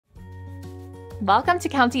Welcome to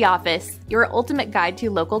County Office, your ultimate guide to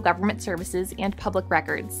local government services and public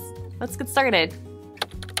records. Let's get started.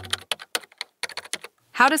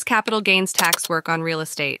 How does capital gains tax work on real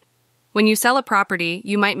estate? When you sell a property,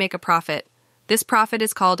 you might make a profit. This profit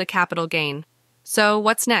is called a capital gain. So,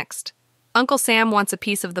 what's next? Uncle Sam wants a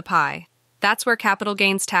piece of the pie. That's where capital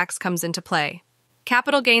gains tax comes into play.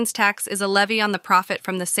 Capital gains tax is a levy on the profit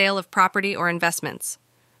from the sale of property or investments.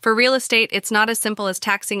 For real estate, it's not as simple as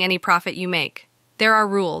taxing any profit you make. There are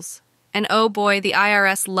rules. And oh boy, the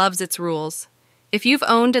IRS loves its rules. If you've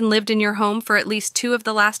owned and lived in your home for at least 2 of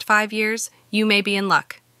the last 5 years, you may be in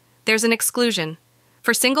luck. There's an exclusion.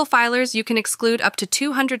 For single filers, you can exclude up to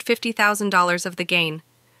 $250,000 of the gain.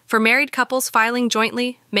 For married couples filing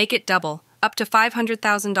jointly, make it double, up to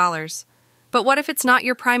 $500,000. But what if it's not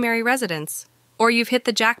your primary residence? Or you've hit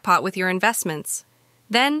the jackpot with your investments?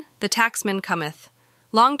 Then, the taxman cometh.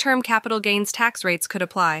 Long-term capital gains tax rates could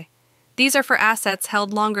apply. These are for assets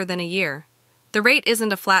held longer than a year. The rate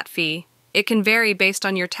isn't a flat fee. It can vary based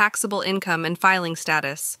on your taxable income and filing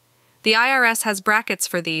status. The IRS has brackets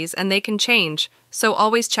for these and they can change, so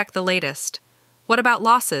always check the latest. What about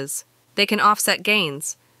losses? They can offset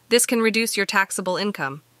gains. This can reduce your taxable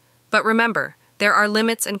income. But remember, there are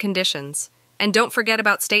limits and conditions. And don't forget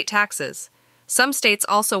about state taxes. Some states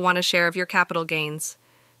also want a share of your capital gains.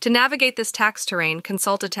 To navigate this tax terrain,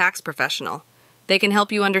 consult a tax professional. They can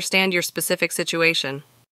help you understand your specific situation.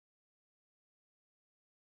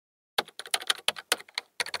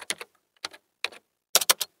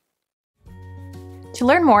 To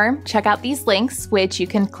learn more, check out these links, which you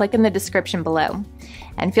can click in the description below.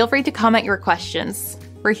 And feel free to comment your questions.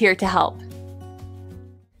 We're here to help.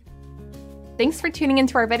 Thanks for tuning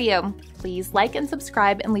into our video. Please like and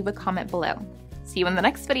subscribe and leave a comment below. See you in the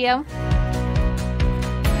next video.